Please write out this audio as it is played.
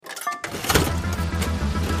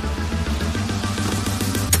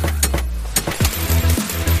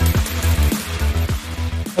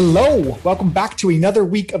Hello, welcome back to another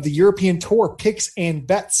week of the European Tour picks and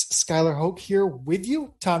bets. Skylar Hoke here with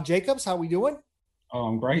you. Tom Jacobs, how we doing? Oh,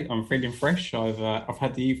 I'm great. I'm feeling fresh. I've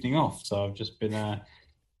had the evening off, so I've just been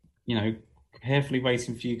you know carefully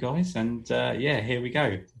waiting for you guys, and yeah, here we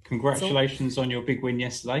go. So Congratulations on your big win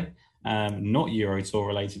yesterday. Not Euro Tour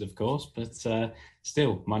related, of course, but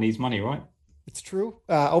still, money's money, right? it's true.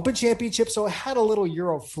 Open Championship, so it had a little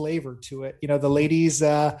Euro flavor to it. You know, the ladies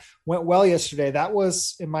went well yesterday. That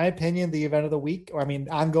was, in my opinion, the event of the week. I mean,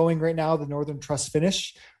 ongoing right now, the Northern Trust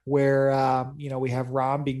finish, where we have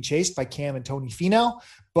Rom being chased by Cam and Tony Finau.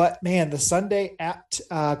 But man, the Sunday at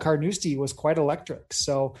Carnoustie was quite electric.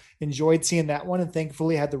 So enjoyed seeing that one, and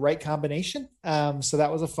thankfully had the right combination. So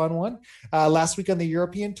that was a fun one. Last week on the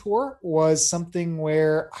European Tour was something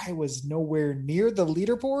where I was nowhere near the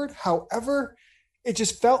leaderboard. However, it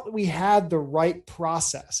just felt we had the right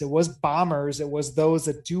process. It was bombers. It was those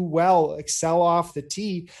that do well, excel off the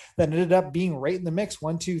tee, that ended up being right in the mix,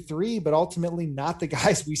 1, 2, 3, but ultimately not the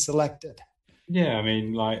guys we selected. Yeah, I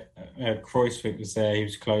mean, like Kruijswijk was there. He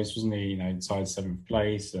was close, wasn't he? Inside seventh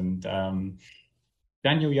place, and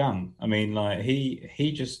Daniel Young. I mean, like he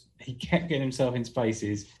kept getting himself in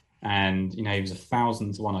spaces, and he was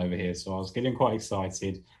 1,000 to 1 over here. So I was getting quite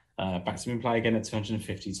excited. Back to him play again at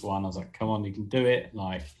 250 to 1. I was like, come on, you can do it.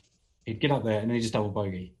 Like he'd get up there and then he just double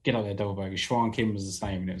bogey, get up there, double bogey. Schwan Kim was the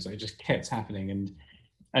same, and it was like it just kept happening.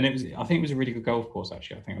 And it was, I think it was a really good golf course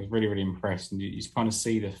actually. I think I was really really impressed, and you kind of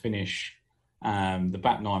see the finish. The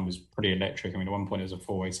back nine was pretty electric. I mean, at one point it was a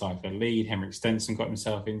four-way tie for the lead. Henrik Stenson got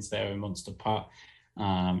himself into there with a monster putt.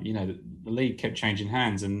 The lead kept changing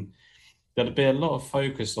hands, and there'd be a lot of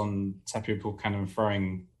focus on Tapio Buchanan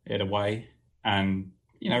throwing it away, and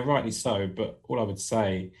rightly so. But all I would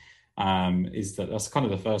say is that that's kind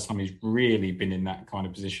of the first time he's really been in that kind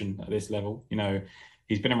of position at this level.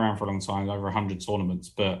 He's been around for a long time, over 100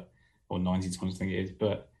 tournaments, or 90 tournaments, I think it is.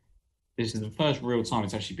 But this is the first real time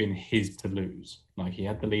it's actually been his to lose. Like he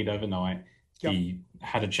had the lead overnight, Yep. he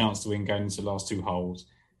had a chance to win going into the last two holes,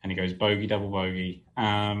 and he goes bogey, double bogey,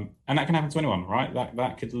 and that can happen to anyone, right?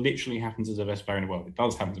 That could literally happen to the best player in the world. It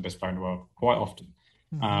does happen to the best player in the world quite often.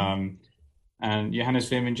 Mm-hmm. Um, and Johannes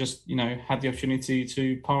Veerman just, had the opportunity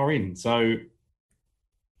to par in. So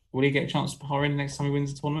will he get a chance to par in next time he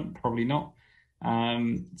wins the tournament? Probably not.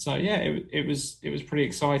 So yeah, it was pretty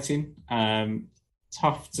exciting.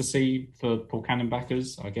 Tough to see for Paul Cannon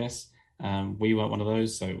backers, I guess. We weren't one of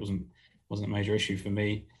those, so it wasn't a major issue for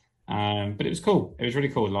me. But it was cool. It was really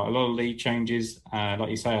cool. Like a lot of lead changes.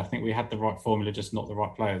 Like you say, I think we had the right formula, just not the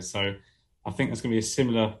right players. So I think there's going to be a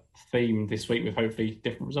similar theme this week with hopefully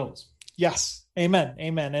different results. Yes. Amen.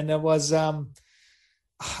 Amen. And it was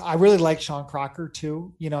I really like Sean Crocker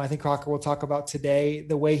too. I think Crocker will talk about today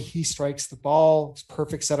the way he strikes the ball. It's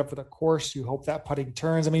perfect setup for the course. You hope that putting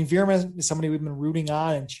turns. I mean, Veerman is somebody we've been rooting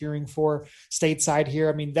on and cheering for stateside here.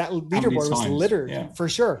 I mean, that How many leaderboard was times? littered Yeah. for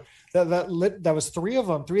sure. That was three of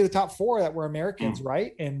them, three of the top four that were Americans, Mm.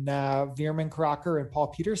 right? And Veerman, Crocker, and Paul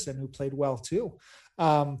Peterson, who played well too.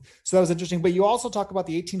 So that was interesting. But you also talk about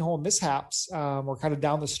the 18-hole mishaps, or kind of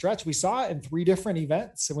down the stretch. We saw it in three different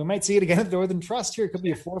events, and we might see it again at Northern Trust here. It could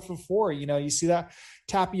be a 4 for 4. You see that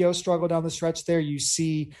Tapio struggle down the stretch there. You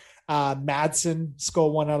see Madsen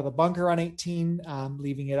skull one out of the bunker on 18,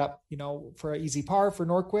 leaving it up, for an easy par for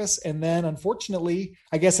Norquist. And then, unfortunately,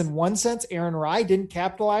 I guess in one sense, Aaron Rai didn't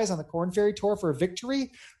capitalize on the Corn Ferry Tour for a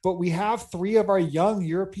victory. But we have three of our young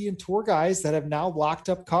European Tour guys that have now locked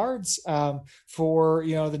up cards for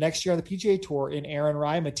the next year on the PGA Tour in Aaron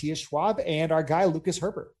Rai, Matthias Schwab, and our guy Lucas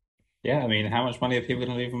Herbert. Yeah, I mean, how much money are people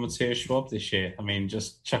going to leave on Matthias Schwab this year? I mean,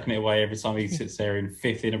 just chucking it away every time he sits there in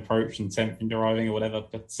fifth in approach and 10th in driving or whatever.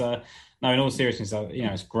 But no, in all seriousness,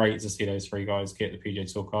 it's great to see those three guys get the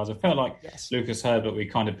PGA Tour cards. I felt like Yes. Lucas Herbert, we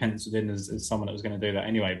kind of penciled in as someone that was going to do that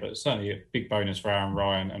anyway, but certainly a big bonus for Aaron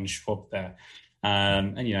Ryan and Schwab there.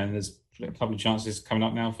 And there's a couple of chances coming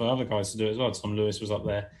up now for other guys to do it as well. Tom Lewis was up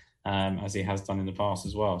there, as he has done in the past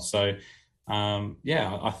as well. So,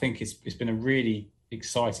 I think it's been a really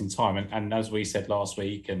exciting time, and as we said last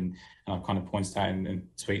week, and I kind of pointed out in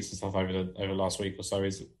tweets and stuff over last week or so,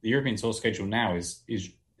 is the European Tour schedule now is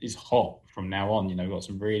hot from now on. We've got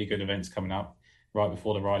some really good events coming up right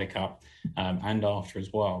before the Ryder Cup, and after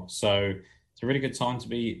as well. So it's a really good time to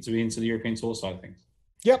be into the European Tour side of things.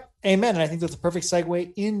 Yep. Amen. And I think that's a perfect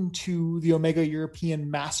segue into the Omega European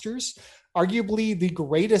Masters. Arguably the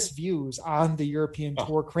greatest views on the European Oh,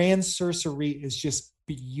 Tour. Crans-sur-Sierre is just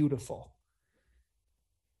beautiful.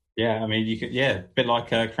 yeah, I mean, you could, yeah, a bit like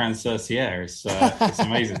Cran Sierra. It's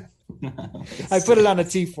amazing. I put it on a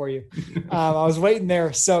T for you. I was waiting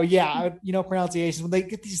there. So yeah, pronunciations, when they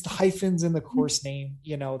get these hyphens in the course name,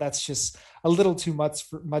 that's just a little too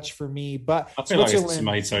much for me. But I feel like it's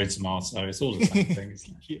Switzerland, tomato. It's all the same thing,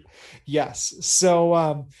 isn't it? yes.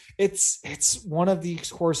 So it's one of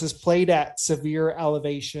these courses played at severe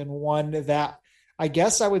elevation, one that I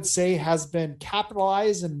guess I would say has been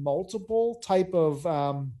capitalized in multiple type of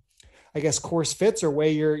I guess course fits or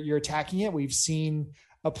way you're attacking it. We've seen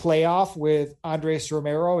a playoff with Andres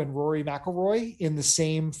Romero and Rory McIlroy in the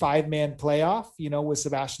same 5-man playoff, with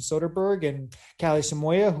Sebastian Soderberg and Callie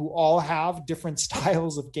Samoya, who all have different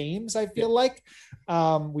styles of games, I feel like.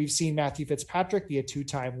 We've seen Matthew Fitzpatrick be a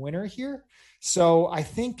 2-time winner here. So I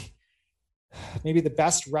think maybe the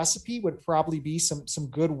best recipe would probably be some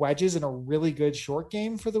good wedges and a really good short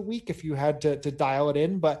game for the week if you had to dial it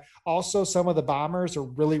in. But also some of the bombers or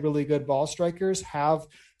really, really good ball strikers have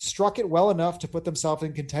struck it well enough to put themselves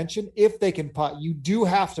in contention if they can putt. You do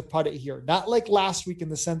have to putt it here, not like last week in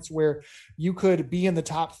the sense where you could be in the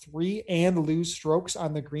top 3 and lose strokes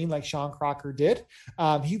on the green like Sean Crocker did.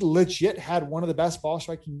 He legit had one of the best ball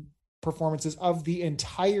striking performances of the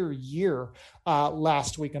entire year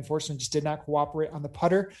last week. Unfortunately, just did not cooperate on the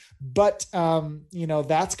putter. But,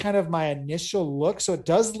 that's kind of my initial look. So it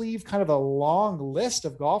does leave kind of a long list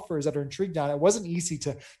of golfers that are intrigued on it. It wasn't easy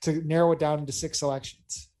to narrow it down into 6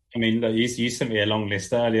 selections. I mean, look, you sent me a long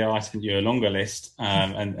list earlier. I sent you a longer list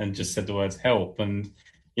and just said the words help. And,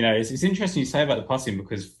 it's interesting you say about the putting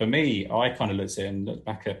because for me, I kind of looked at it and looked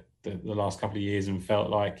back at the last couple of years and felt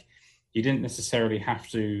like you didn't necessarily have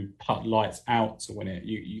to putt lights out to win it.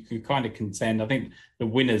 You could kind of contend. I think the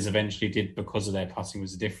winners eventually did because of their putting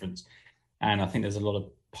was the difference. And I think there's a lot of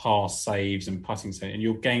pass saves and putting saves, and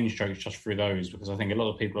you'll gain strokes just through those because I think a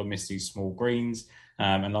lot of people have missed these small greens.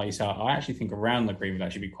 And like you said, I actually think around the green would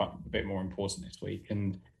actually be quite a bit more important this week.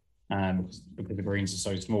 And because the greens are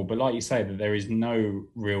so small. But like you say, that there is no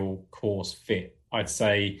real course fit. I'd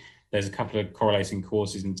say there's a couple of correlating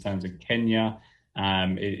courses in terms of Kenya.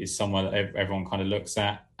 Is somewhere that everyone kind of looks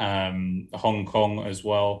at. Hong Kong as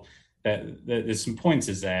well. There's some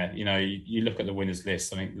pointers there. You look at the winners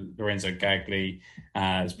list. I think Lorenzo Gagli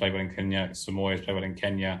has played well in Kenya. Samoy has played well in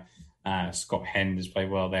Kenya. Scott Hend has played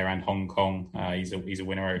well there and Hong Kong. He's a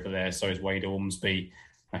winner over there. So is Wade Ormsby.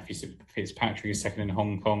 Matthew Fitzpatrick is second in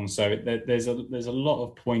Hong Kong. So there's a lot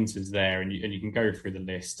of pointers there, and you can go through the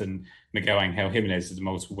list. And Miguel Angel Jimenez is a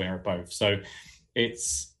multiple winner at both. So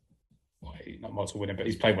it's not multiple winner, but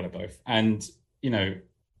he's played well at both. And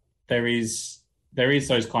there is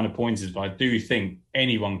those kind of pointers, but I do think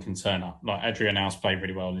anyone can turn up. Like Adrian House played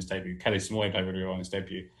really well in his debut. Kelly Samoy played really well in his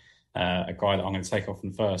debut. A guy that I'm going to take off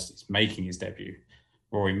from first is making his debut.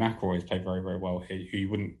 Rory McIlroy has played very, very well here, who you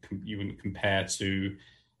wouldn't compare to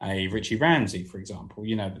a Richie Ramsey, for example.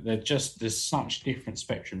 There's such different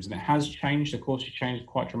spectrums, and it has changed. Of course, it's changed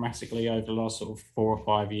quite dramatically over the last sort of 4 or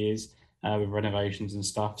 5 years. With renovations and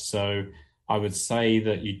stuff. So I would say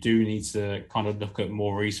that you do need to kind of look at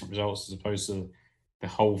more recent results as opposed to the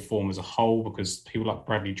whole form as a whole, because people like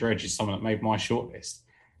Bradley Dredge is someone that made my shortlist.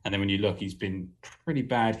 And then when you look, he's been pretty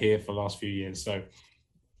bad here for the last few years. So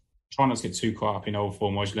try not to get too caught up in old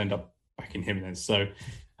form, or you'll end up back in Jimenez. So,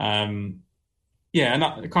 and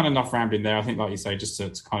kind of enough rambling there. I think, like you say, just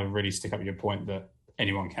to kind of really stick up your point that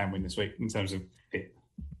anyone can win this week in terms of fit.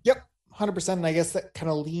 Yep. 100%. And I guess that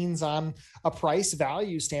kind of leans on a price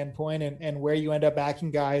value standpoint and where you end up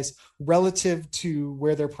backing guys relative to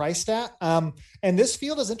where they're priced at. And this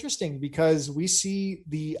field is interesting because we see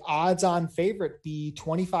the odds on favorite be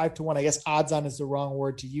 25-1. I guess odds on is the wrong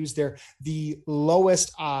word to use there. The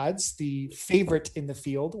lowest odds, the favorite in the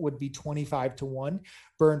field would be 25-1.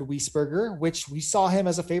 Bernd Wiesberger, which we saw him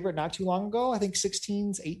as a favorite not too long ago, I think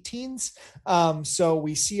 16s, 18s. So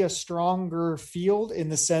we see a stronger field in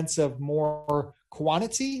the sense of more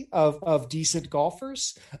quantity of decent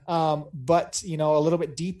golfers, but a little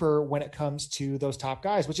bit deeper when it comes to those top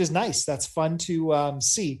guys, which is nice. That's fun to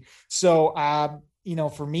see. So,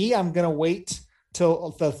 for me, I'm going to wait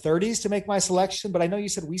till the 30s to make my selection, but I know you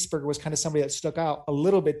said Wiesberger was kind of somebody that stuck out a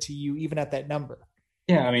little bit to you, even at that number.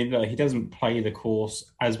 Yeah, I mean, look, he doesn't play the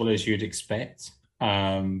course as well as you'd expect,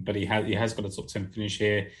 but he has got a top 10 finish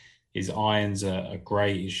here. His irons are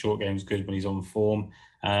great. His short game's good when he's on form,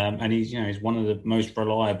 and he's one of the most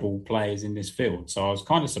reliable players in this field. So I was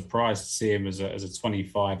kind of surprised to see him as a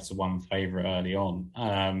 25-1 favorite early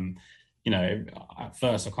on. At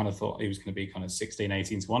first I kind of thought he was going to be kind of 16,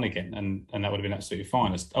 18-1 again, and that would have been absolutely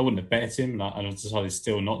fine. I wouldn't have bet him. I decided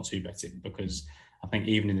still not to bet him because I think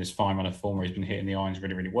even in this fine run of form where he's been hitting the irons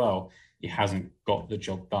really, really well, he hasn't got the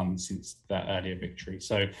job done since that earlier victory.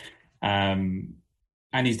 So,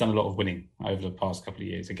 and he's done a lot of winning over the past couple of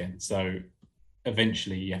years again. So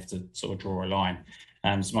eventually you have to sort of draw a line.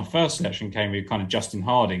 So my first selection came with kind of Justin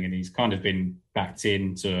Harding, and he's kind of been backed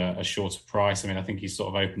into a shorter price. I mean, I think he's sort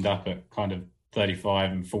of opened up at kind of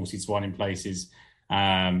 35 and 40 to 1 in places.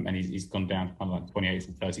 And he's gone down to kind of like 28s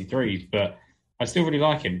and 33s. But I still really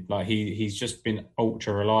like him. Like he's just been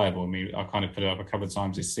ultra reliable. I mean, I kind of put it up a couple of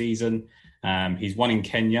times this season. He's won in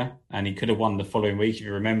Kenya, and he could have won the following week. If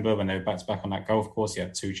you remember, when they were back to back on that golf course, he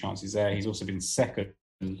had 2 chances there. He's also been second.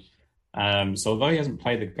 So although he hasn't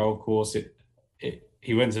played the golf course,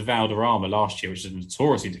 he went to Valderrama last year, which is a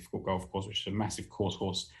notoriously difficult golf course, which is a massive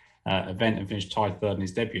course event, and finished tied third in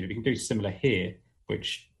his debut. If he can do similar here,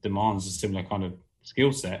 which demands a similar kind of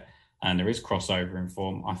skill set, and there is crossover in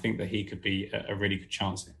form, I think that he could be a really good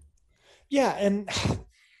chance here. Yeah, and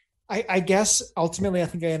I guess ultimately I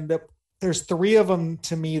think I ended up, there's 3 of them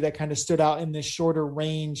to me that kind of stood out in this shorter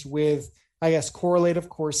range with, I guess, correlative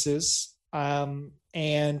courses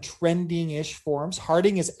and trending-ish forms.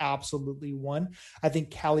 Harding is absolutely one. I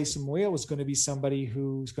think Callie Samoya was going to be somebody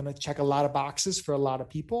who's going to check a lot of boxes for a lot of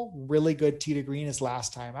people. Really good tee to green his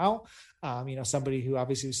last time out. Somebody who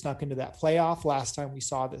obviously snuck into that playoff last time we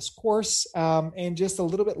saw this course, and just a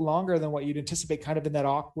little bit longer than what you'd anticipate, kind of in that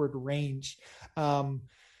awkward range.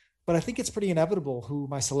 But I think it's pretty inevitable who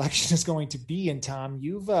my selection is going to be. And Tom,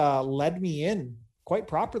 you've led me in quite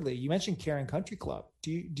properly. You mentioned Karen Country Club.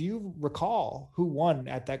 Do you recall who won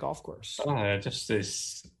at that golf course?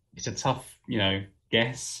 It's a tough,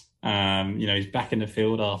 guess. He's back in the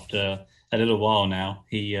field after a little while now.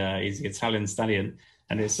 He's the Italian stallion,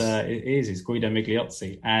 and it's Guido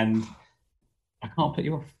Migliozzi, and I can't put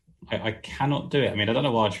you off. I cannot do it. I mean, I don't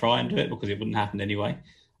know why I try and do it, because it wouldn't happen anyway.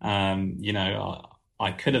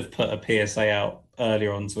 I could have put a PSA out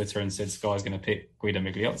earlier on Twitter and said Sky's going to pick Guido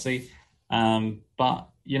Migliozzi. But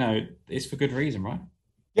it's for good reason, right?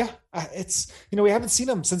 Yeah, it's, we haven't seen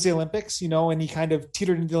him since the Olympics, and he kind of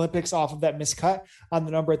teetered into the Olympics off of that miscut on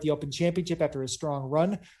the number at the Open Championship after a strong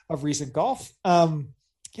run of recent golf.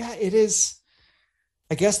 It is,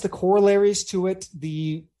 I guess, the corollaries to it,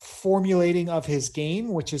 the formulating of his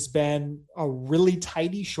game, which has been a really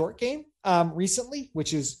tidy short game recently,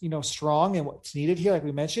 which is, strong and what's needed here. Like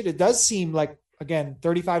we mentioned, it does seem like, again,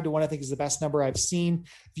 35 to 1, I think, is the best number I've seen.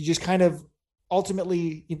 If you just kind of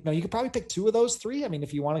ultimately, you could probably pick 2 of those 3. I mean,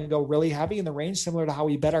 if you want to go really heavy in the range, similar to how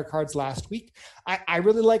we bet our cards last week, I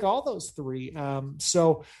really like all those 3.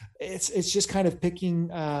 So it's just kind of picking,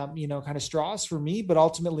 kind of straws for me. But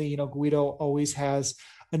ultimately, Guido always has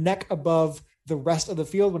a neck above the rest of the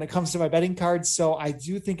field when it comes to my betting cards. So I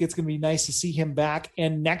do think it's going to be nice to see him back.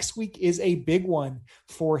 And next week is a big one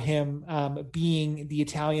for him, being the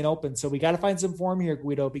Italian Open. So we got to find some form here,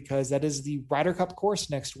 Guido, because that is the Ryder Cup course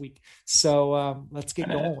next week. So let's get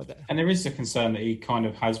going with it. And there is a concern that he kind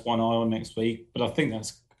of has one eye on next week, but I think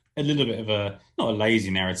that's a little bit of not a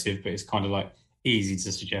lazy narrative, but it's kind of like easy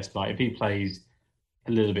to suggest, like if he plays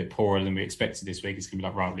a little bit poorer than we expected this week, it's going to be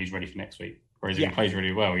like, right, well, he's ready for next week. Whereas if he plays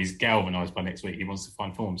really well, he's galvanized by next week. He wants to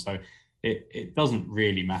find form. So it doesn't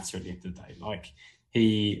really matter at the end of the day. Like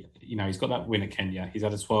he's got that win at Kenya. He's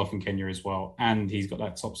had a 12th in Kenya as well. And he's got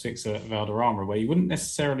that top 6 at Valderrama, where you wouldn't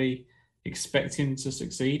necessarily expect him to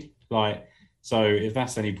succeed. So if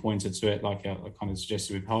that's any pointer to it, like I kind of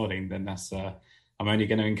suggested with Harding, then that's, I'm only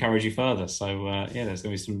going to encourage you further. So there's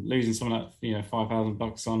going to be losing some of that,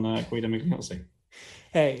 $5,000 on Guido Migliozzi.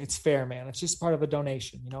 Hey, it's fair, man. It's just part of a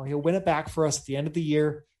donation. He'll win it back for us at the end of the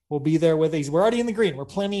year. We'll be there with it. We're already in the green. We're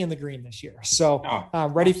plenty in the green this year. So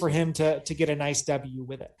ready for him to get a nice W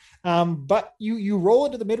with it. But you roll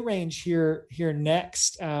into the mid-range here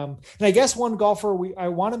next. And I guess one golfer I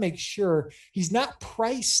want to make sure he's not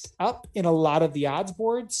priced up in a lot of the odds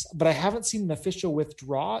boards, but I haven't seen an official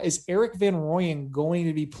withdraw. Is Erik van Rooyen going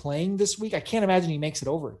to be playing this week? I can't imagine he makes it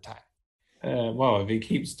over time. Well, if he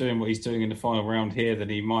keeps doing what he's doing in the final round here, then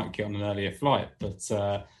he might get on an earlier flight. But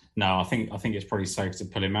no, I think it's probably safe to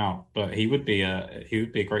pull him out. But he would be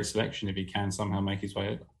a great selection if he can somehow make his way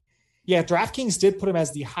over. Yeah, DraftKings did put him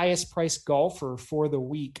as the highest priced golfer for the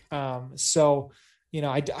week. So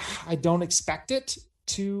I don't expect it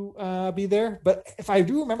to be there. But if I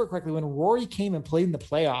do remember correctly, when Rory came and played in the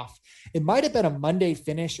playoff, it might have been a Monday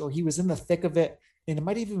finish, or he was in the thick of it. And it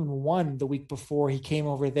might have even won the week before he came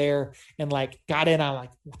over there and got in on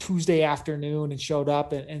Tuesday afternoon and showed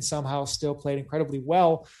up and somehow still played incredibly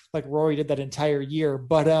well, like Rory did that entire year.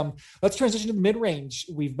 But let's transition to the mid-range.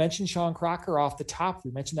 We've mentioned Sean Crocker off the top.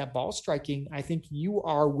 We mentioned that ball striking. I think you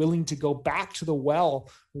are willing to go back to the well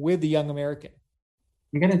with the young American.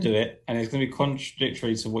 I'm going to do it, and it's going to be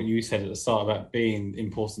contradictory to what you said at the start about being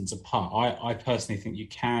important to putt. I personally think you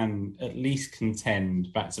can at least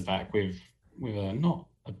contend back to back with a not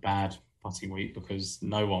a bad putting week, because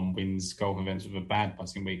no one wins golf events with a bad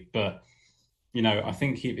putting week. But I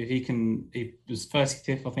think if he can, he was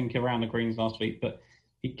 35th, I think, around the greens last week, but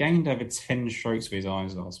he gained over 10 strokes with his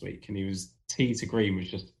irons last week, and he was tee to green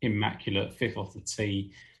was just immaculate, fifth off the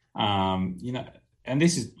tee. And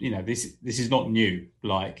this is, this is not new.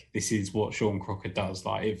 Like, this is what Sean Crocker does.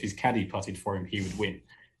 Like, if his caddy putted for him, he would win.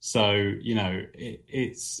 So,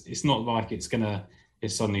 it's not like it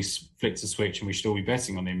suddenly flicks a switch and we should all be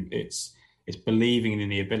betting on him. It's believing in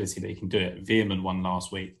the ability that he can do it. Veerman won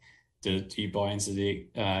last week. Do you buy into the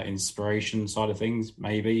inspiration side of things?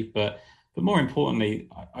 Maybe, but more importantly,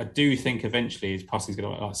 I do think eventually his passing is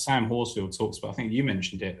going to. Like Sam Horsfield talks about. I think you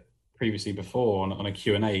mentioned it previously before on a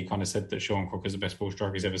Q&A. He kind of said that Sean Crocker is the best ball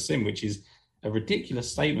striker he's ever seen, which is a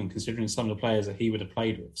ridiculous statement considering some of the players that he would have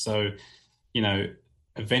played with. So,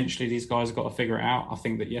 eventually these guys have got to figure it out. I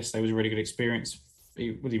think that yesterday was a really good experience.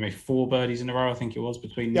 He made 4 birdies in a row, I think it was,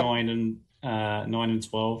 between Yep. 9 and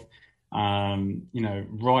 12.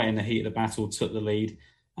 Right in the heat of the battle, took the lead,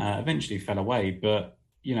 eventually fell away. But,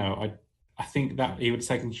 I think that he would have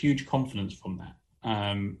taken huge confidence from that.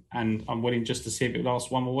 And I'm willing just to see if it lasts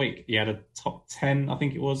one more week. He had a top 10, I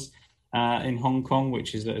think it was, in Hong Kong,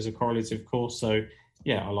 which is a correlative course. So,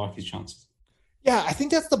 yeah, I like his chances. Yeah, I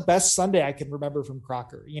think that's the best Sunday I can remember from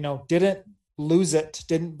Crocker. Didn't lose it,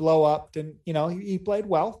 didn't blow up, didn't, he played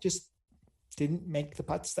well, just didn't make the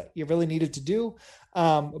putts that you really needed to do.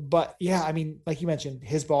 But yeah, I mean, like you mentioned,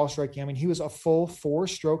 his ball striking, I mean, he was a full 4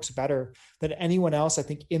 strokes better than anyone else, I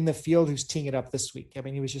think, in the field who's teeing it up this week. I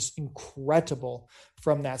mean, he was just incredible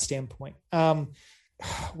from that standpoint.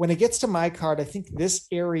 When it gets to my card, I think this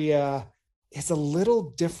area is a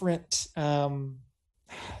little different.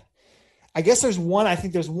 I guess I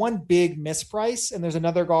think there's one big misprice, and there's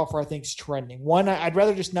another golfer I think is trending. One, I'd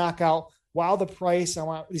rather just knock out while the price,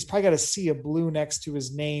 he's probably got a sea of blue next to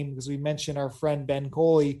his name, because we mentioned our friend Ben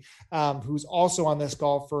Coley, who's also on this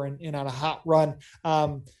golfer and on a hot run.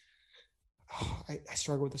 I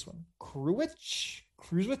struggle with this one. Krujewicz,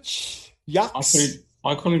 Yucks.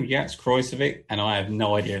 I call him Jats Krojcevic, and I have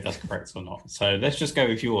no idea if that's correct or not. So let's just go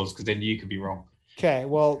with yours, because then you could be wrong. Okay.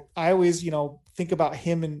 Well, I always, think about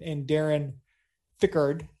him and Darren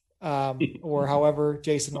Fickard, or however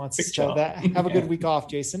Jason wants to say that. Have a good week off,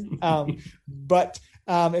 Jason. But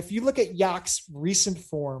if you look at Jock's recent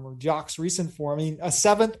form, I mean, a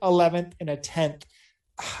 7th, 11th, and a 10th,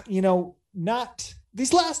 not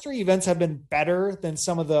these last 3 events have been better than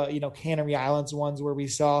some of the, Canary Islands ones where we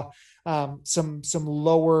saw some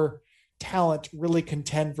lower talent really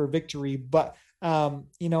contend for victory. But,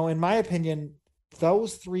 in my opinion,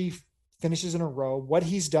 those 3 finishes in a row, what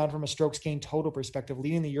he's done from a strokes gained total perspective,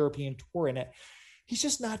 leading the European Tour in it, he's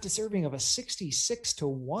just not deserving of a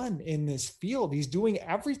 66-1 in this field. He's doing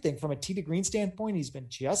everything from a tee to green standpoint. He's been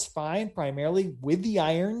just fine, primarily with the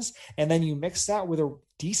irons. And then you mix that with a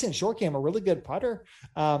decent short game, a really good putter,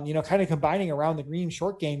 kind of combining around the green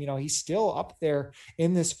short game. He's still up there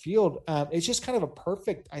in this field. It's just kind of a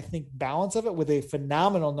perfect, I think, balance of it with a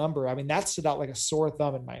phenomenal number. I mean, that stood out like a sore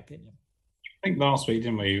thumb, in my opinion. I think last week,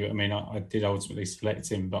 didn't we? I mean, I did ultimately select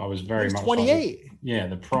him, but I was very much 28.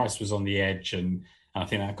 The price was on the edge, and I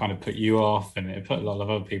think that kind of put you off, and it put a lot of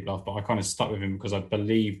other people off. But I kind of stuck with him because I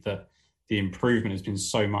believe that the improvement has been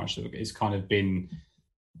so much that it's kind of been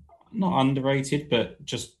not underrated, but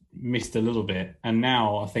just missed a little bit. And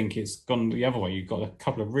now I think it's gone the other way. You've got a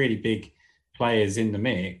couple of really big players in the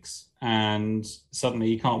mix, and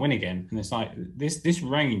suddenly you can't win again. And it's like this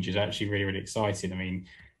range is actually really, really exciting. I mean,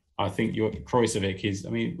 I think your Krojcevic is. I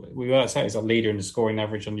mean, we were say he's a leader in the scoring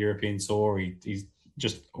average on the European Tour. He's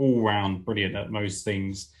just all round brilliant at most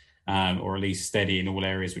things, or at least steady in all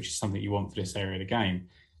areas, which is something you want for this area of the game.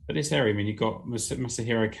 But this area, I mean, you've got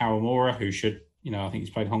Masahiro Kawamura, who should, I think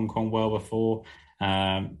he's played Hong Kong well before.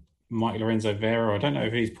 Mike Lorenzo Vera, I don't know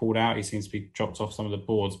if he's pulled out. He seems to be dropped off some of the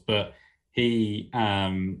boards, but he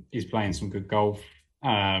is playing some good golf.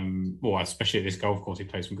 Especially at this golf course, he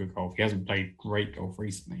plays some good golf. He hasn't played great golf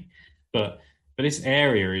recently, but this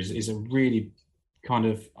area is a really kind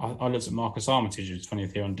of. I looked at Marcus Armitage, who's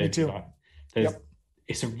 20th here on Deadline.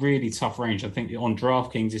 It's a really tough range. I think on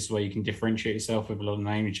DraftKings, this is where you can differentiate yourself with a lot of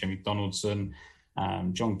names. Jamie Donaldson,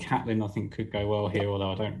 John Catlin, I think could go well here,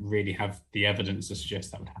 although I don't really have the evidence to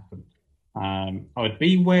suggest that would happen. I would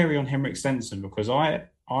be wary on Henrik Stenson, because I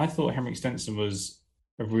thought Henrik Stenson was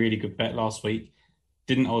a really good bet last week.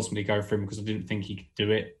 Didn't ultimately go for him because I didn't think he could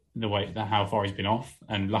do it the way that how far he's been off,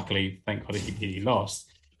 and luckily, thank God, he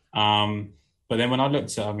lost. But But then when I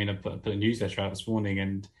looked at, I mean, I put a newsletter out this morning,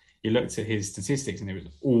 and you looked at his statistics, and it was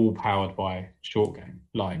all powered by short game.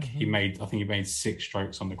 Like I think he made 6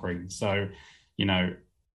 strokes on the green. So, you know,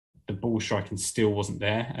 the ball striking still wasn't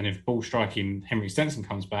there. And if ball striking Henrik Stenson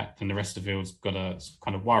comes back, then the rest of the field's got to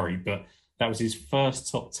kind of worry. But that was his first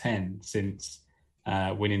top 10 since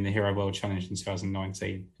winning the Hero World Challenge in 2019.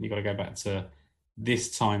 And you've got to go back to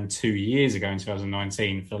this time 2 years ago in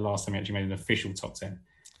 2019 for the last time he actually made an official top 10.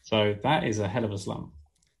 So that is a hell of a slump.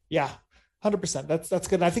 Yeah, 100%. That's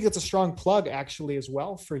good. And I think it's a strong plug actually as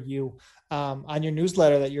well for you on your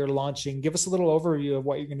newsletter that you're launching. Give us a little overview of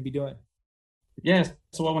what you're going to be doing. Yeah.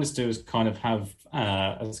 So what I wanted to do is kind of have,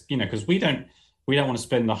 because we don't want to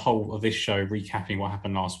spend the whole of this show recapping what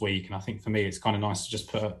happened last week. And I think for me, it's kind of nice to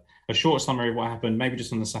just put a short summary of what happened, maybe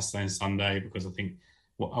just on the Saturday and Sunday, because I think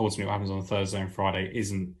what happens on Thursday and Friday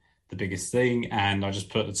isn't the biggest thing. And I just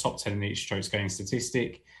put the top 10 in each strokes gained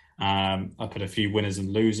statistic. I put a few winners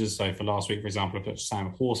and losers. So for last week, for example, I put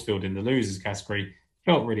Sam Horsfield in the losers category.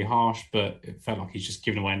 Felt really harsh, but it felt like he's just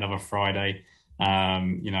given away another Friday.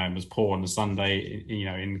 And was poor on the Sunday,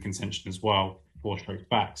 in contention as well, 4 strokes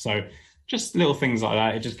back. So just little things like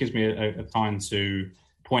that. It just gives me a time to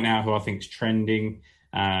point out who I think is trending.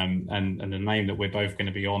 And the name that we're both going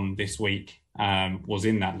to be on this week was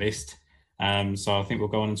in that list. So I think we'll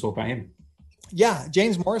go on and talk about him. Yeah,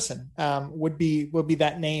 James Morrison would be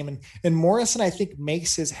that name. And Morrison, I think,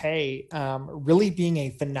 makes his hay really being a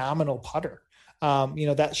phenomenal putter.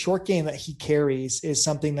 That short game that he carries is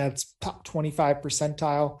something that's top 25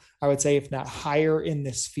 percentile, I would say, if not higher in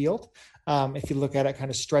this field. If you look at it kind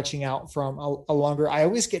of stretching out from a longer, I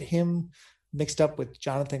always get him mixed up with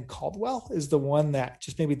Jonathan Caldwell is the one that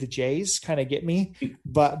just maybe the Jays kind of get me,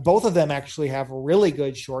 but both of them actually have really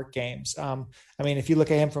good short games. If you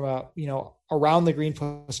look at him from around the green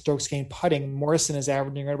plus strokes gained putting, Morrison is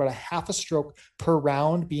averaging right about a half a stroke per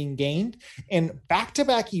round being gained. And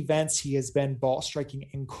back-to-back events, he has been ball striking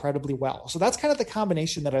incredibly well. So that's kind of the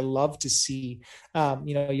combination that I love to see.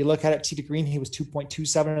 You look at it, tee to green, he was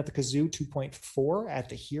 2.27 at the Kazoo, 2.4 at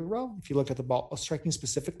the Hero. If you looked at the ball striking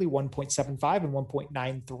specifically, 1.75 and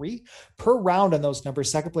 1.93 per round on those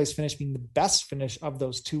numbers. Second place finish being the best finish of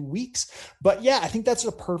those 2 weeks. But yeah, I think that's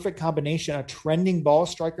a perfect combination. A trending ball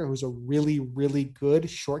striker who's a really good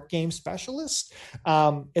short game specialist.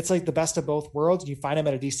 It's like the best of both worlds. You find him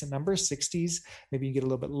at a decent number, 60s, maybe you get a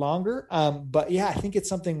little bit longer. But yeah, I think it's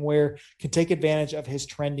something where can take advantage of his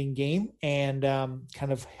trending game and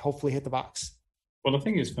kind of hopefully hit the box. Well, the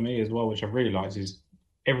thing is for me as well, which I really liked, is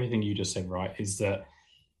everything you just said, right? Is that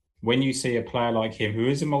when you see a player like him, who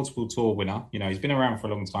is a multiple tour winner, he's been around for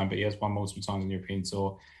a long time, but he has won multiple times on the European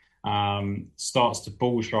Tour, starts to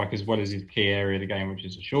ball strike as well as his key area of the game, which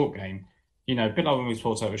is a short game. A bit like when we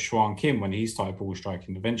talked about Schwan Kim when he started ball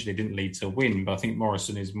striking, eventually didn't lead to a win, but I think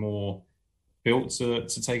Morrison is more built to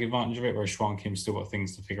take advantage of it, whereas Schwan Kim's still got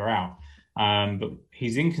things to figure out. But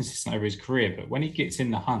he's inconsistent over his career, but when he gets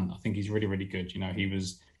in the hunt, I think he's really, really good. He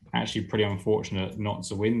was actually pretty unfortunate not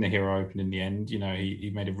to win the Hero Open in the end.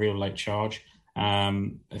 He made a real late charge.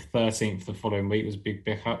 13th the following week was a big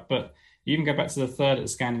up, but you even go back to the 3rd at the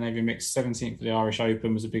Scandinavian Mix, 17th for the Irish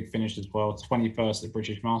Open was a big finish as well, 21st at the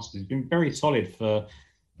British Masters. He's been very solid for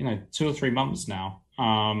 2 or 3 months now,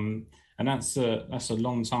 and that's a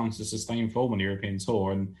long time to sustain form on the European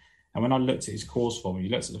Tour. And when I looked at his course form, you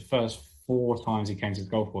looked at the first 4 times he came to the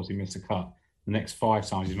golf course, he missed a cut. The next 5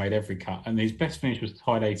 times he's made every cut, and his best finish was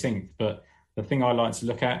tied 18th. But the thing I like to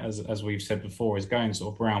look at, as we've said before, is going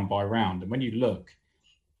sort of round by round. And when you look,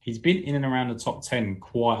 he's been in and around the top 10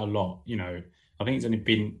 quite a lot. I think he's only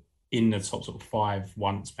been in the top sort of 5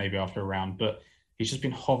 once, maybe after a round, but he's just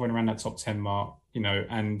been hovering around that top 10 mark,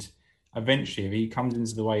 and eventually if he comes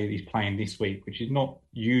into the way that he's playing this week, which is not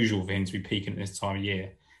usual for him to be peaking at this time of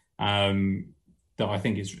year, that I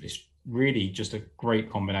think is really just a great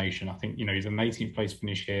combination. I think, he's an 18th place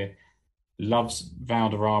finish here. Loves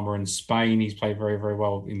Valderrama and Spain. He's played very, very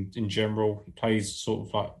well in general. He plays sort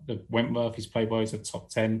of like the Wentworth. He's played well. He's at top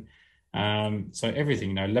 10. So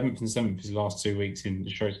everything, 11th and 7th his last 2 weeks in the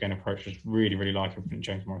strokes gained approach. Just really, really like everything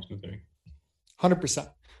James Morrison is doing. 100%.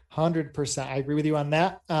 100%. I agree with you on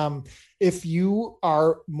that. If you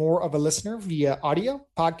are more of a listener via audio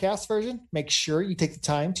podcast version, make sure you take the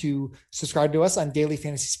time to subscribe to us on Daily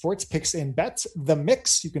Fantasy Sports Picks and Bets, The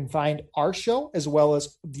Mix. You can find our show as well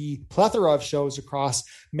as the plethora of shows across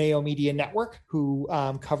Mayo Media Network, who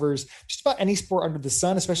covers just about any sport under the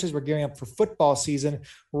sun, especially as we're gearing up for football season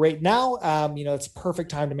right now. It's a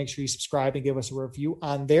perfect time to make sure you subscribe and give us a review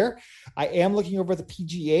on there. I am looking over the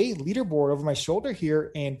PGA leaderboard over my shoulder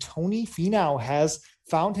here, and Tony Finau has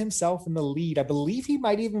found himself in the lead. I believe he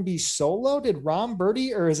might even be solo. Did Rom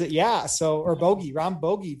birdie or is it? Yeah. So, or bogey, Rom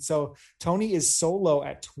bogeyed. So Tony is solo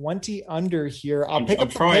at 20 under here. I'll pick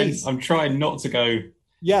up the pace. I'm trying not to go.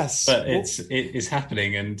 Yes, but it is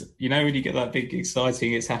happening, and you know when you get that big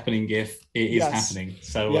exciting "it's happening" gif, it is happening.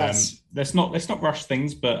 So let's not rush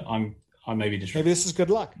things. But I maybe just maybe this is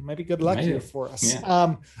good luck. Maybe good luck here for us.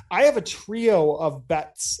 Yeah. I have a trio of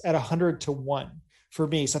bets at 100-1 for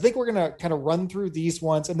me. So I think we're gonna kind of run through these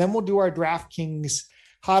ones, and then we'll do our DraftKings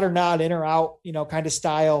hot or not, in or out, kind of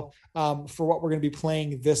style for what we're going to be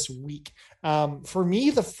playing this week. For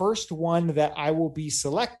me, the first one that I will be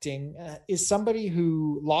selecting is somebody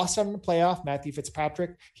who lost out in the playoff, Matthew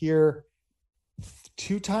Fitzpatrick, here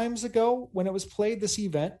 2 times ago when it was played, this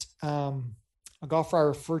event. A golfer I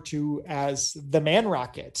refer to as the Man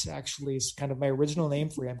Rocket, actually, is kind of my original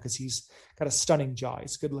name for him because he's got a stunning jaw.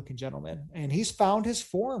 He's a good-looking gentleman, and he's found his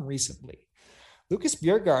form recently. Lucas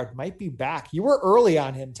Bjerregaard might be back. You were early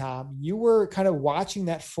on him, Tom. You were kind of watching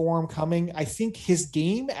that form coming. I think his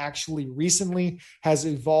game actually recently has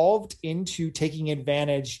evolved into taking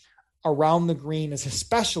advantage around the green, as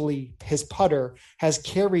especially his putter has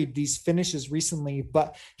carried these finishes recently.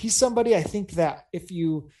 But he's somebody I think that if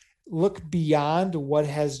you look beyond what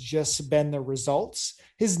has just been the results,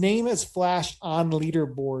 his name has flashed on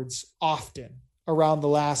leaderboards often around the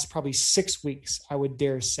last probably 6 weeks, I would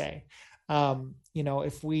dare say.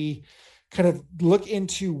 If we kind of look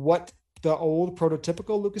into what the old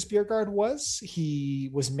prototypical Lucas Bjerregaard was, he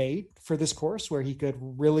was made for this course where he could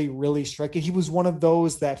really, really strike it. He was one of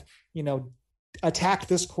those that, attacked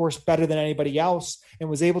this course better than anybody else and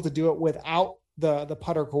was able to do it without the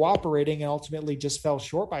putter cooperating, and ultimately just fell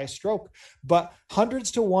short by a stroke. But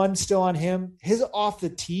 100-1 still on him. His off the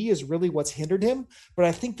tee is really what's hindered him. But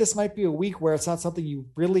I think this might be a week where it's not something you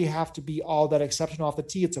really have to be all that exceptional off the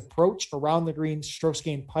tee. It's approach, around the green, strokes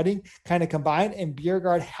gained, putting kind of combined. And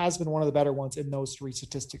Bjerregaard has been one of the better ones in those 3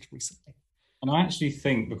 statistics recently. And I actually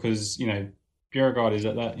think because, Bjerregaard is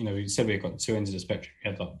at that, we said we've got 2 ends of the spectrum.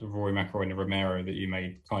 You had like the Rory McIlroy and the Romero that you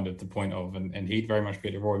made kind of the point of, and he'd very much be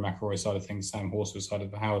at the Rory McIlroy side of things, Sam Horsfield side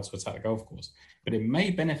of the Howard to attack the golf course. But it may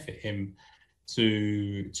benefit him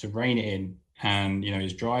to rein it in. And,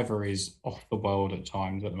 his driver is off the world at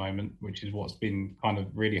times at the moment, which is what's been kind of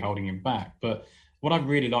really holding him back. But what I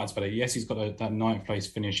really liked about it, yes, he's got that 9th place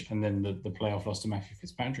finish and then the playoff loss to Matthew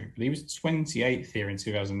Fitzpatrick, but he was 28th here in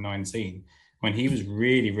 2019. When he was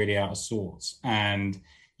really, really out of sorts. And,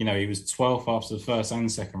 he was 12th after the first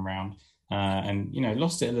and second round and,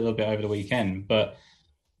 lost it a little bit over the weekend. But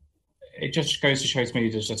it just goes to show to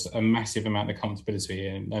me there's just a massive amount of comfortability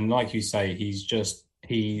here. And like you say, he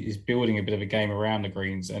is building a bit of a game around the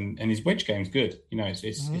greens and his wedge game's good.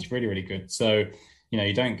 It's really, really good. So,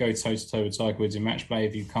 you don't go toe-to-toe with Tiger Woods in match play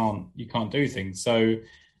if you can't do things. So,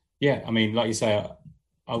 yeah, I mean, like you say,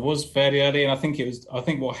 I was fairly early, and I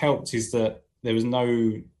think what helped is that there was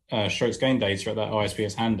no strokes gain data at that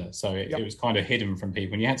ISPS hander, so it was kind of hidden from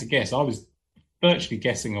people, and you had to guess. I was virtually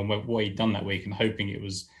guessing on what he'd done that week and hoping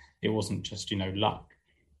it wasn't just luck.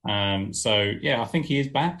 So yeah, I think he is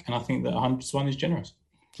back, and I think that 100-1 is generous.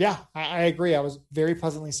 Yeah, I agree. I was very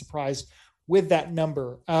pleasantly surprised with that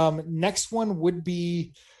number. Next one would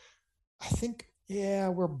be, I think. Yeah,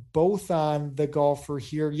 we're both on the golfer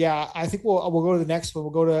here. Yeah, I think we'll go to the next one.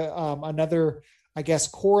 We'll go to another, I guess,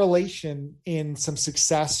 correlation in some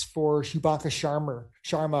success for Shubhankar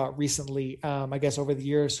Sharma recently, I guess, over the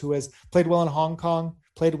years, who has played well in Hong Kong,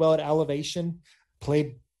 played well at elevation,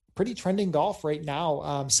 played pretty trending golf right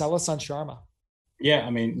now. Sell us on Sharma. Yeah, I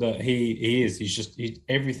mean, look, he is. He's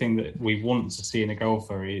everything that we want to see in a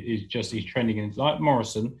golfer. He's trending in, like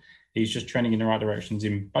Morrison. He's just trending in the right directions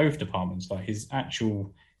in both departments. Like his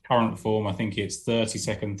actual current form, I think it's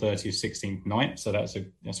 32nd, 30th, 16th, 9th. So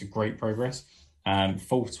that's a great progress. 4th,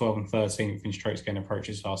 12th, and 13th in strokes gained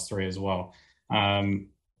approaches last 3 as well.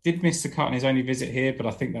 Did miss the cut in his only visit here, but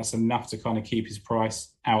I think that's enough to kind of keep his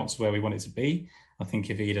price out to where we want it to be. I think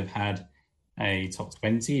if he'd have had a top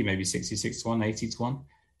 20, maybe 66-1,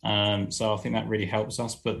 80-1. So I think that really helps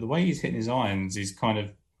us. But the way he's hitting his irons is kind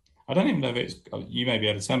of, I don't even know if it's, you may be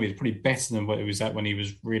able to tell me, it's pretty better than what it was at when he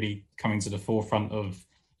was really coming to the forefront of,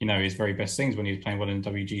 his very best things when he was playing well in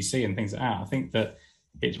WGC and things like that. I think that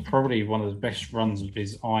it's probably one of the best runs of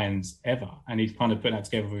his irons ever. And he's kind of putting that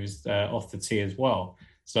together with his off the tee as well.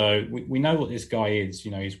 So we know what this guy is.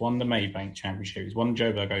 He's won the Maybank Championship. He's won the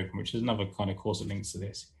Joburg Open, which is another kind of course that links to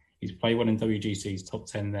this. He's played well in WGC's top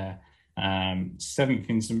 10 there. 7th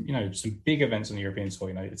in some big events on the European Tour,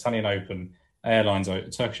 Italian Open,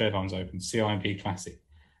 Turkish Airlines Open, CIMP Classic.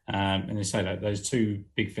 And they say that those 2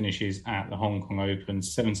 big finishes at the Hong Kong Open,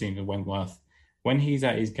 17th at Wentworth, when he's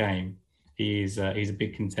at his game, he's a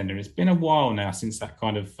big contender. It's been a while now since that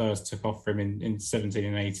kind of first took off for him in 17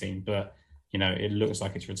 and 18, but it looks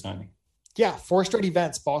like it's returning. Yeah, four straight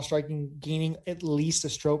events, ball striking gaining at least a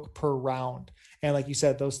stroke per round. And like you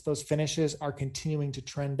said, those finishes are continuing to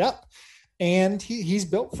trend up. And he's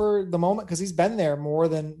built for the moment because he's been there more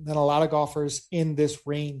than a lot of golfers in this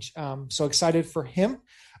range. So excited for him.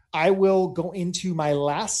 I will go into my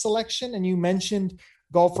last selection, and you mentioned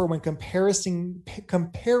golfer when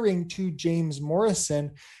comparing to James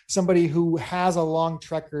Morrison, somebody who has a long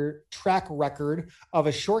track record of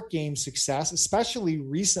a short game success, especially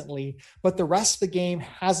recently, but the rest of the game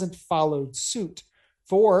hasn't followed suit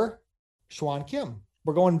for Shuan Kim.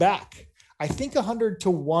 We're going back. I think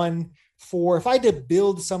 100-1 for, if I had to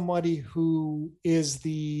build somebody who is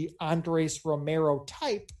the Andres Romero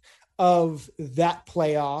type of that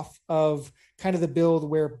playoff, of kind of the build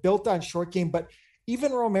where built on short game, but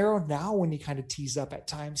even Romero now, when he kind of tees up at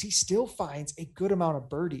times, he still finds a good amount of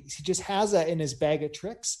birdies. He just has that in his bag of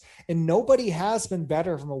tricks, and nobody has been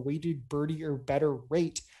better from a weighted birdie or better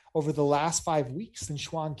rate over the last 5 weeks than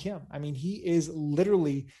Shuan Kim. I mean, he is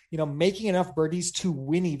literally, making enough birdies to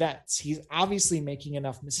win events. He's obviously making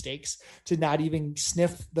enough mistakes to not even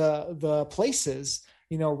sniff the places,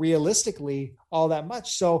 realistically all that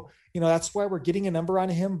much. So, that's why we're getting a number on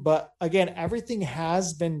him. But again, everything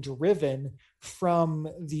has been driven from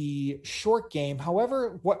the short game.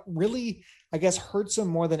 However, what really, I guess, hurts him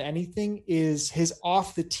more than anything is his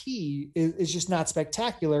off the tee is just not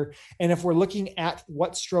spectacular. And if we're looking at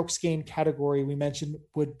what strokes gained category we mentioned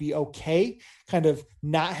would be okay, kind of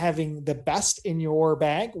not having the best in your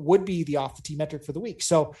bag would be the off the tee metric for the week.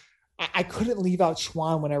 So I couldn't leave out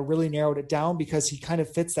Shuan when I really narrowed it down, because he kind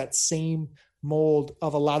of fits that same mold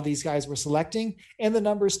of a lot of these guys we're selecting, and the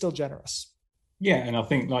number is still generous. Yeah, and I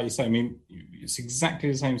think, like you say, I mean, it's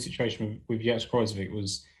exactly the same situation with Jens Kreutzwijk.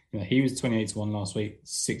 Was he was 28-1 last week,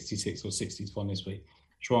 66 or 60-1 this week.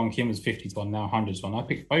 Shuan Kim was 50-1, now 100-1. I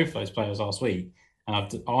picked both those players last week, and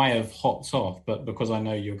I have hopped off, but because I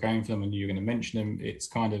know you're going for them and you're going to mention them, it's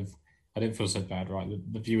kind of, I don't feel so bad, right?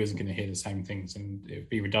 The viewers are going to hear the same things, and it'd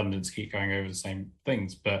be redundant to keep going over the same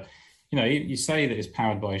things. But you say that it's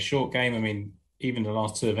powered by a short game. I mean, even the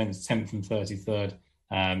last two events, 10th and 33rd.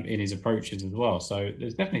 In his approaches as well. So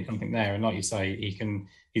there's definitely something there. And like you say,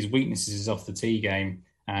 his weaknesses is off the tee game,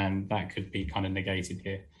 and that could be kind of negated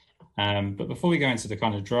here. But before we go into the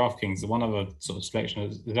kind of DraftKings, the one other sort of selection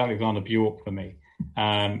is Alexander Bjork for me.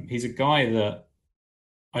 He's a guy that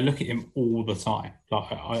I look at him all the time.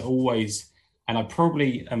 Like I always, and I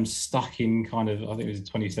probably am stuck in kind of, I think it was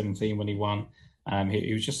 2017 when he won.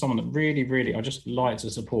 He was just someone that really, really, I just like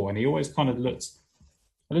to support. And he always kind of looked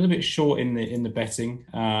a little bit short in the betting.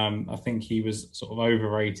 I think he was sort of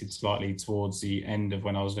overrated slightly towards the end of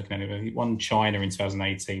when I was looking at him. He won China in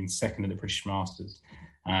 2018, second at the British Masters.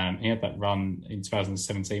 He had that run in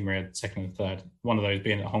 2017 where he had second and third, one of those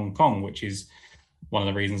being at Hong Kong, which is one of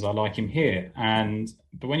the reasons I like him here.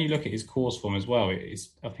 But when you look at his course form as well,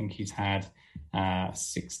 I think he's had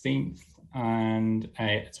 16th and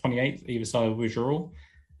 28th either side of withdrawal.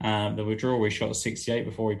 The withdrawal, he shot 68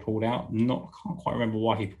 before he pulled out. Can't quite remember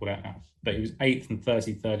why he pulled out now, but he was 8th and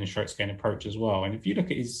 33rd in strokes gained approach as well. And if you look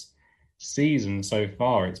at his season so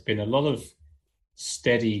far, it's been a lot of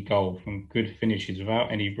steady golf and good finishes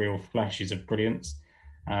without any real flashes of brilliance.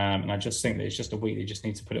 And I just think that it's just a week they just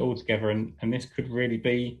need to put it all together, and this could really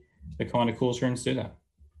be the kind of course for him to do that.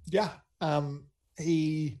 Yeah.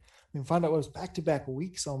 Found out it was back-to-back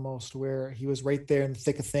weeks almost where he was right there in the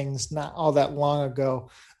thick of things not all that long ago.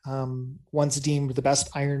 Once deemed the best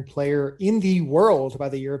iron player in the world by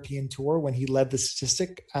the European Tour when he led the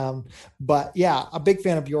statistic. But yeah, a big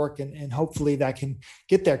fan of Bjork, and hopefully that can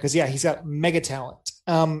get there, because he's got mega talent.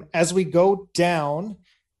 As we go down,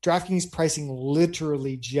 DraftKings pricing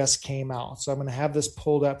literally just came out. So I'm going to have this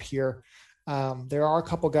pulled up here. There are a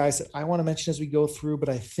couple guys that I want to mention as we go through, but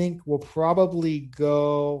I think we'll probably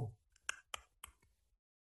we'll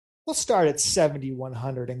start at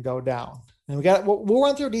 7,100 and go down. And we'll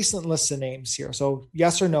run through a decent list of names here. So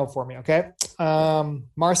yes or no for me. Okay.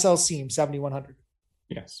 Marcel Siem, 7,100.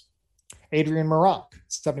 Yes. Adrian Meronk,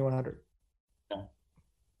 7,100. No.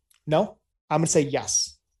 No, I'm going to say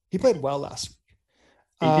yes. He played well last week.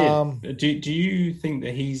 He did. Do you think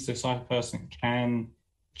that he's the type of person that can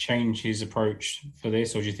change his approach for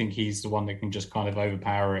this, or do you think he's the one that can just kind of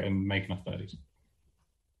overpower it and make enough birdies?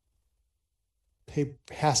 He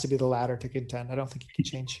has to be the latter to contend. I don't think he can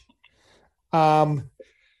change.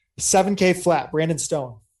 7K flat, Brandon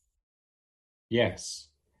Stone. Yes.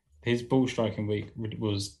 His ball striking week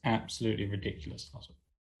was absolutely ridiculous last week.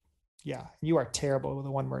 Yeah, you are terrible with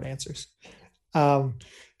the one-word answers. Um,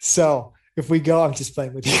 so if we go, I'm just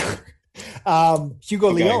playing with you. Hugo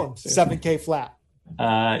Okay. Leon, 7K flat.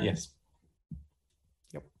 Yes.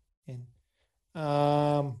 Yep. And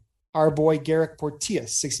our boy Garrick Portillo,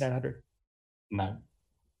 6,900. No.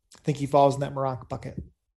 I think he falls in that Moronk bucket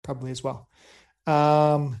probably as well.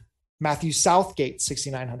 Matthew Southgate,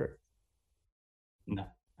 6,900. No.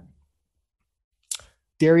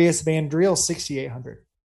 Darius Van Driel, 6,800.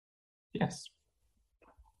 Yes.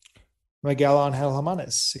 Miguel Angel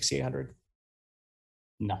Jimenez, 6,800.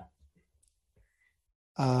 No.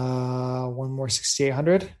 One more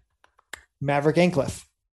 6,800. Maverick Ancliffe.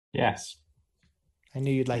 Yes. I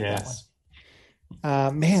knew you'd like that Yes.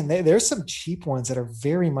 one. Man, there's some cheap ones that are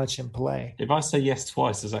very much in play. If I say yes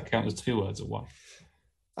twice, does that count as 2 words or one?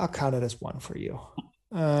 I'll count it as one for you.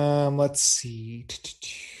 Let's see.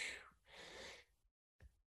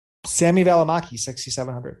 Sammy Valimaki,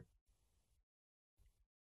 6,700.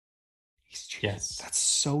 He's cheap. Yes. That's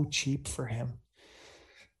so cheap for him.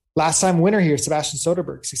 Last time winner here, Sebastian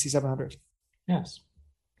Soderberg, 6,700. Yes.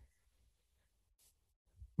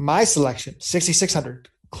 My selection, 6,600.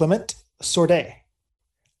 Clement Sordet.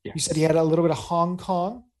 Yes. You said he had a little bit of Hong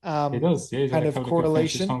Kong. He does. Yeah, kind of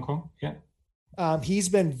correlation. Hong Kong. Yeah. He's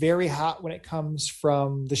been very hot when it comes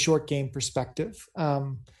from the short game perspective.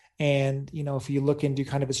 And, if you look into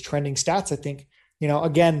kind of his trending stats, I think,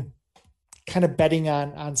 again, kind of betting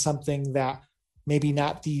on something that maybe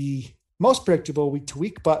not the most predictable week to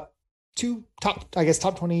week, but top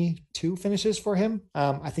 22 finishes for him.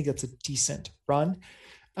 I think that's a decent run.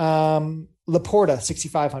 Laporta,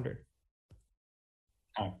 6,500.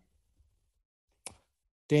 No.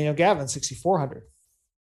 Daniel Gavin, 6,400.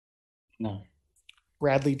 No.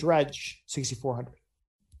 Bradley Dredge, 6,400.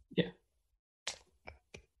 Yeah.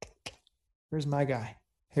 Where's my guy?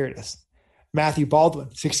 Here it is. Matthew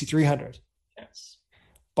Baldwin, 6,300. Yes.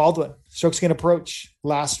 Baldwin, strokes gain approach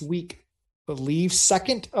last week, believe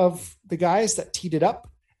second of the guys that teed it up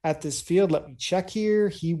at this field. Let me check here.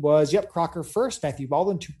 He was, Crocker first. Matthew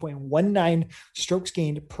Baldwin, 2.19 strokes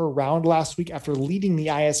gained per round last week after leading the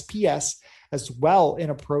ISPS as well in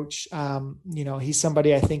approach. He's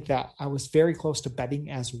somebody I think that I was very close to betting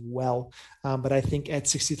as well. But I think at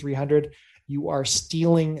 6,300, you are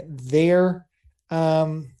stealing there.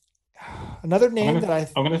 Another name I'm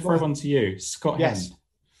going to throw one to you. Scott Henn.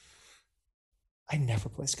 I never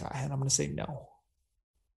play Scott Henn. I'm going to say no.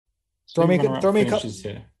 Throw me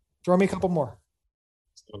a couple more.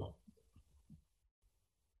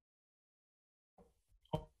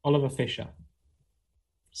 Oliver Fisher,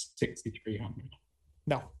 6,300.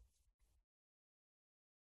 No.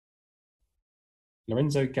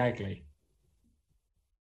 Lorenzo Gagli.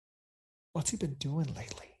 What's he been doing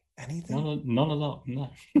lately? Anything? Not a lot.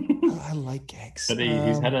 No. I like Gags. But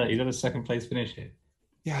he's had a second place finish here.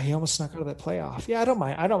 Yeah, he almost snuck out of that playoff. Yeah, I don't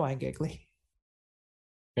mind Gagley.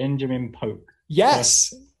 Benjamin Poke.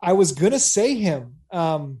 Yes, I was gonna say him.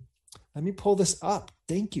 Let me pull this up.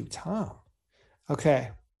 Thank you, Tom.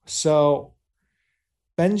 Okay, so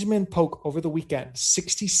Benjamin Poke over the weekend,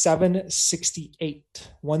 67, 68,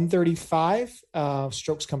 135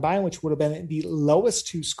 strokes combined, which would have been the lowest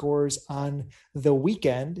two scores on the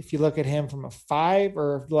weekend. If you look at him from a 5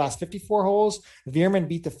 or the last 54 holes, Veerman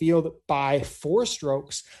beat the field by 4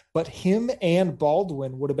 strokes, but him and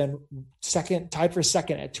Baldwin would have been tied for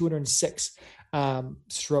second at 206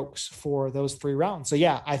 strokes for those 3 rounds. So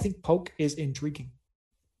yeah, I think Poke is intriguing.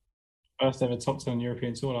 First ever top 10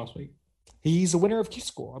 European Tour last week. He's a winner of Q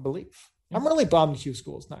School, I believe. Yeah. I'm really bummed Q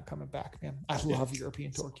School is not coming back, man. I love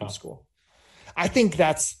European Tour Q School. I think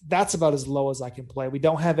that's about as low as I can play. We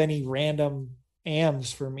don't have any random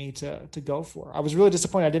AMs for me to go for. I was really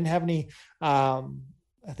disappointed. I didn't have any. I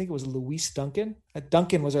think it was Louise Duncan.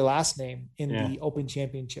 Duncan was her last name in the Open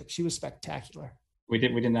Championship. She was spectacular. We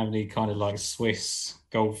didn't have any kind of like Swiss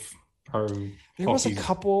golf pro. There was a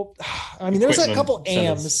couple. I mean, there was a couple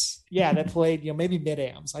AMs, that played, maybe mid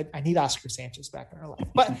AMs. I need Oscar Sanchez back in our life.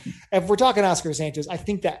 But if we're talking Oscar Sanchez, I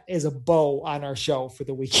think that is a bow on our show for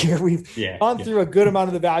the week here. We've gone through a good amount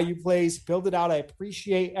of the value plays, build it out. I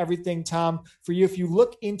appreciate everything, Tom. For you, if you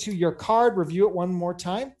look into your card, review it one more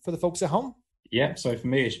time for the folks at home. Yeah. So for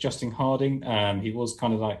me, it's Justin Harding. He was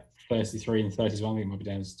kind of like 33 and 31. I think it might be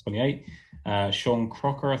down to 28. Sean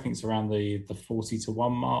Crocker, I think it's around the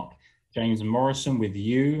 40-1 mark. James Morrison with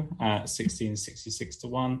you at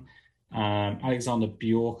 66-1. Alexander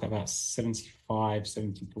Bjork about 70-1.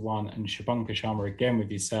 And Shubhankar Sharma again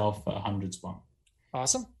with yourself at 100-1.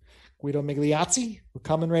 Awesome. Guido Migliazzi, we're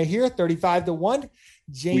coming right here, 35-1.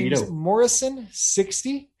 James Guido. Morrison,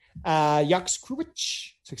 60. Jaks Krubich,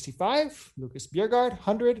 65. Lucas Bjergaard,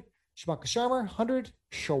 100. Shamaka Sharma, 100.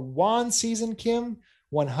 Shawan Season Kim,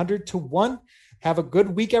 100 to 1. Have a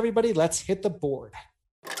good week, everybody. Let's hit the board.